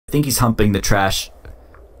think he's humping the trash.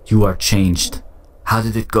 You are changed. How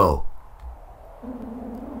did it go?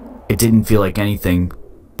 It didn't feel like anything,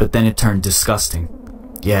 but then it turned disgusting.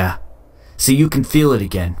 Yeah. See, you can feel it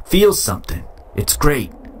again. Feel something. It's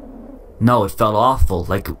great. No, it felt awful,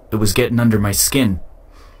 like it was getting under my skin.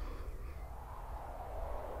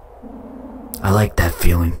 I like that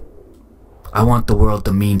feeling. I want the world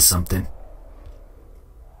to mean something.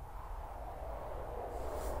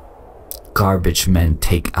 Garbage men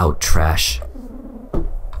take out trash.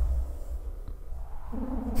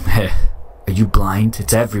 Heh, are you blind?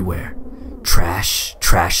 It's everywhere. Trash,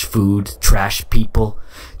 trash food, trash people,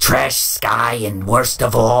 trash sky, and worst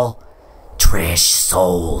of all, trash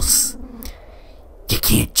souls. You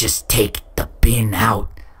can't just take the bin out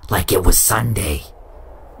like it was Sunday.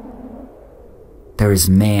 There is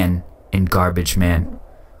man in Garbage Man.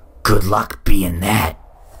 Good luck being that.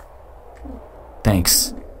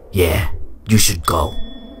 Thanks. Yeah, you should go.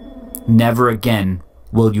 Never again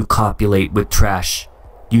will you copulate with trash.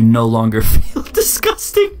 You no longer feel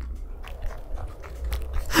disgusting.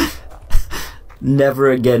 Never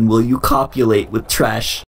again will you copulate with trash.